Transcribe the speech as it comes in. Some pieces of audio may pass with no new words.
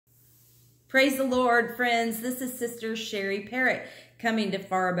Praise the Lord, friends. This is Sister Sherry Parrott coming to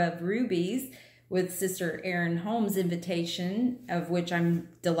Far Above Rubies with Sister Erin Holmes' invitation, of which I'm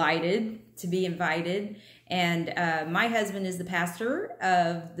delighted to be invited. And my husband is the pastor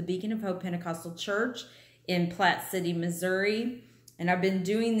of the Beacon of Hope Pentecostal Church in Platte City, Missouri. And I've been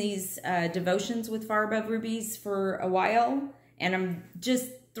doing these devotions with Far Above Rubies for a while, and I'm just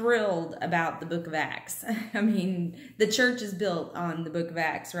thrilled about the book of Acts. I mean, the church is built on the book of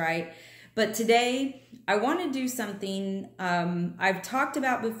Acts, right? But today, I want to do something I've talked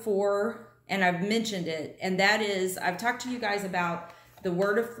about before, and I've mentioned it, and that is, I've talked to you guys about the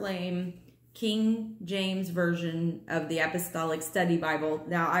Word of Flame King James Version of the Apostolic Study Bible.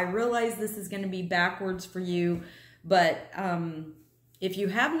 Now, I realize this is going to be backwards for you, but if you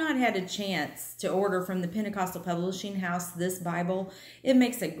have not had a chance to order from the Pentecostal Publishing House this Bible, it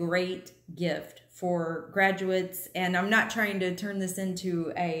makes a great gift for graduates. And I'm not trying to turn this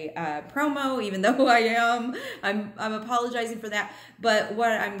into a promo, even though I am. I'm apologizing for that. But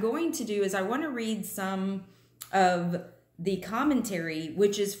what I'm going to do is I want to read some of the commentary,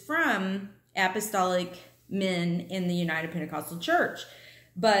 which is from apostolic men in the United Pentecostal Church.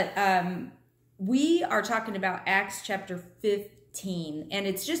 But we are talking about Acts chapter 15, and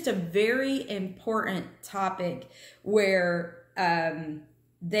it's just a very important topic where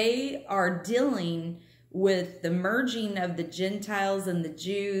they are dealing with the merging of the Gentiles and the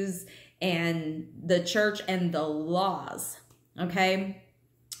Jews and the church and the laws, okay?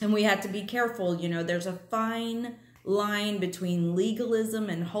 And we have to be careful, you know, there's a fine line between legalism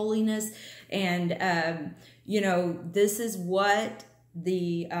and holiness, and, you know, this is what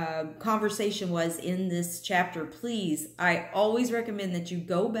the conversation was in this chapter. Please, I always recommend that you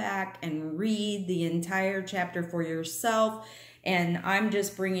go back and read the entire chapter for yourself. And I'm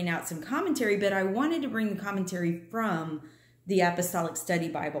just bringing out some commentary, but I wanted to bring the commentary from the Apostolic Study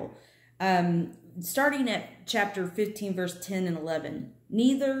Bible. Starting at chapter 15, verse 10 and 11.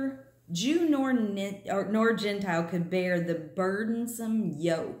 Neither Jew nor Gentile could bear the burdensome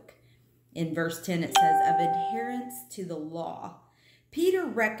yoke. In verse 10 it says, of adherence to the law. Peter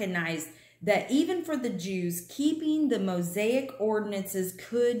recognized that even for the Jews, keeping the Mosaic ordinances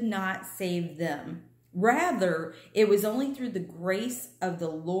could not save them. Rather, it was only through the grace of the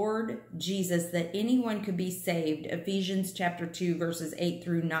Lord Jesus that anyone could be saved. Ephesians chapter 2, verses 8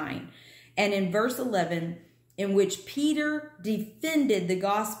 through 9. And in verse 11, in which Peter defended the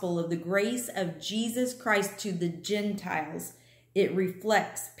gospel of the grace of Jesus Christ to the Gentiles, it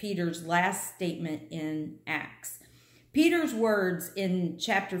reflects Peter's last statement in Acts. Peter's words in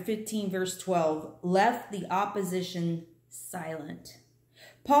chapter 15, verse 12, left the opposition silent.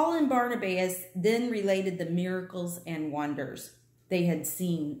 Paul and Barnabas then related the miracles and wonders they had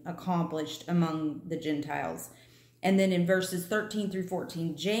seen accomplished among the Gentiles. And then in verses 13 through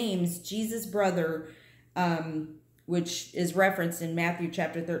 14, James, Jesus' brother, which is referenced in Matthew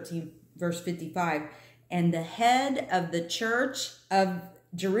chapter 13, verse 55, and the head of the church of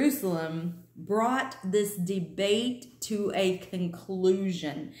Jerusalem brought this debate to a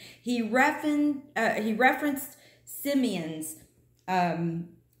conclusion. He referenced Simeon's,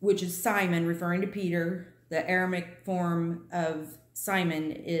 which is Simon, referring to Peter. The Aramaic form of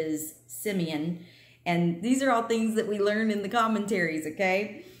Simon is Simeon. And these are all things that we learn in the commentaries,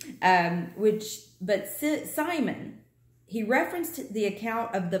 okay? Simon, he referenced the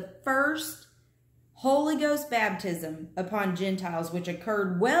account of the first Holy Ghost baptism upon Gentiles, which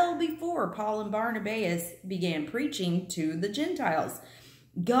occurred well before Paul and Barnabas began preaching to the Gentiles.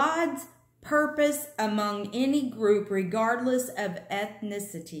 God's purpose among any group, regardless of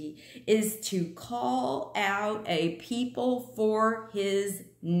ethnicity, is to call out a people for his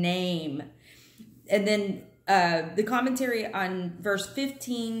name. And then the commentary on verse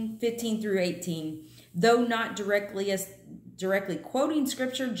 15 through 18, though not directly quoting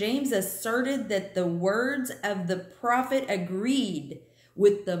scripture, James asserted that the words of the prophet agreed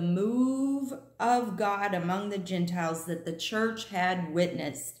with the move of God among the Gentiles that the church had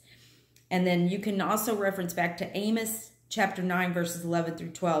witnessed. And then you can also reference back to Amos chapter 9, verses 11 through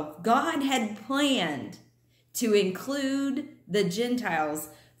 12. God had planned to include the Gentiles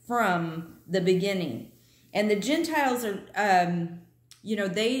from the beginning. And the Gentiles are, you know,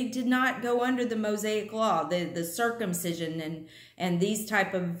 they did not go under the Mosaic law, the circumcision and these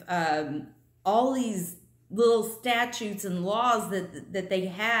type of, all these little statutes and laws that they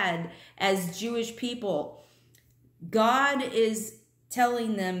had as Jewish people. God is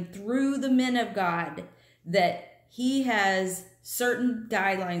telling them through the men of God that he has certain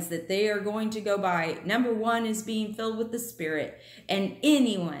guidelines that they are going to go by. Number one is being filled with the Spirit, and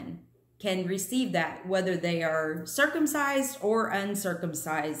anyone can receive that, whether they are circumcised or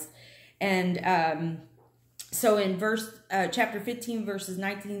uncircumcised. And so in chapter 15, verses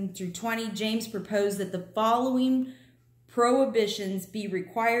 19 through 20, James proposed that the following prohibitions be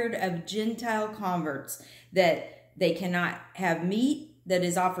required of Gentile converts: that they cannot have meat that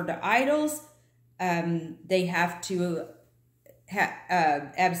is offered to idols. They have to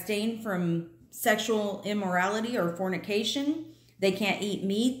abstain from sexual immorality or fornication. They can't eat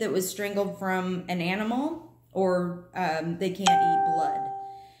meat that was strangled from an animal, or they can't eat blood.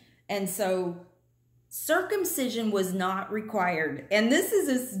 And so circumcision was not required. And this is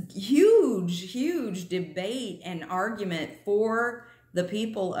this huge debate and argument for the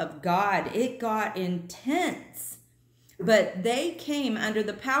people of God. It got intense. But they came under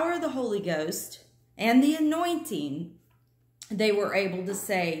the power of the Holy Ghost and the anointing. They were able to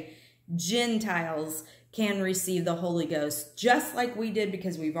say Gentiles can receive the Holy Ghost, just like we did,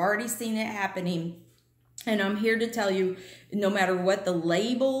 because we've already seen it happening. And I'm here to tell you, no matter what the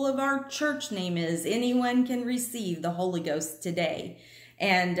label of our church name is, anyone can receive the Holy Ghost today.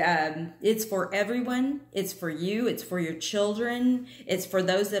 And it's for everyone. It's for you. It's for your children. It's for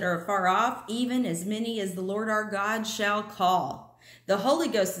those that are far off, even as many as the Lord our God shall call. The Holy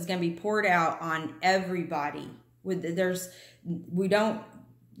Ghost is going to be poured out on everybody. The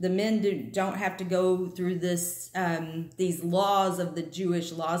men don't have to go through these laws of the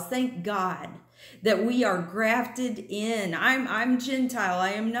Jewish laws. Thank God that we are grafted in. I'm Gentile.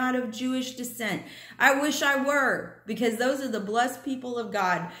 I am not of Jewish descent. I wish I were, because those are the blessed people of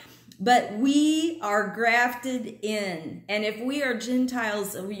God. But we are grafted in. And if we are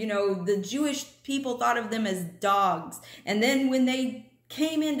Gentiles, the Jewish people thought of them as dogs. And then when they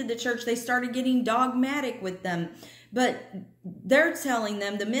came into the church, they started getting dogmatic with them. But they're telling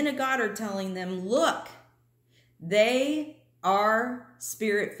them, the men of God are telling them, look, they are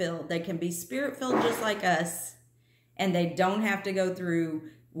spirit-filled. They can be spirit-filled just like us, and they don't have to go through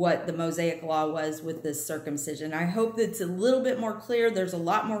what the Mosaic law was with this circumcision. I hope that's a little bit more clear. There's a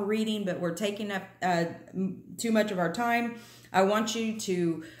lot more reading, but we're taking up too much of our time. I want you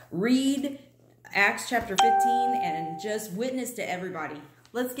to read Acts chapter 15 and just witness to everybody.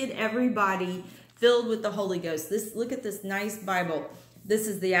 Let's get everybody filled with the Holy Ghost. Look at this nice Bible. This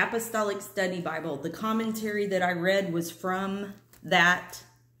is the Apostolic Study Bible. The commentary that I read was from that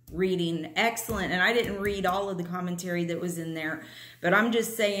reading. Excellent. And I didn't read all of the commentary that was in there, but I'm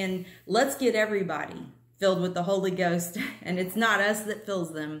just saying, let's get everybody filled with the Holy Ghost. And it's not us that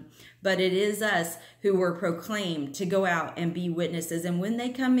fills them, but it is us who were proclaimed to go out and be witnesses. And when they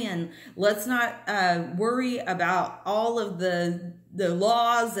come in, let's not worry about all of the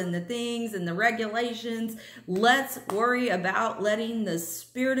laws and the things and the regulations. Let's worry about letting the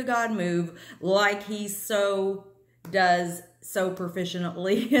Spirit of God move like He so does, so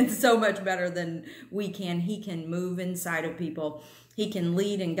proficiently and so much better than we can. He can move inside of people. He can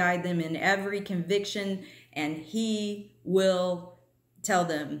lead and guide them in every conviction, and He will tell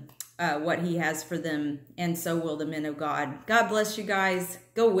them what He has for them, and so will the men of God. God bless you guys.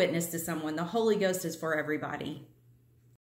 Go witness to someone. The Holy Ghost is for everybody.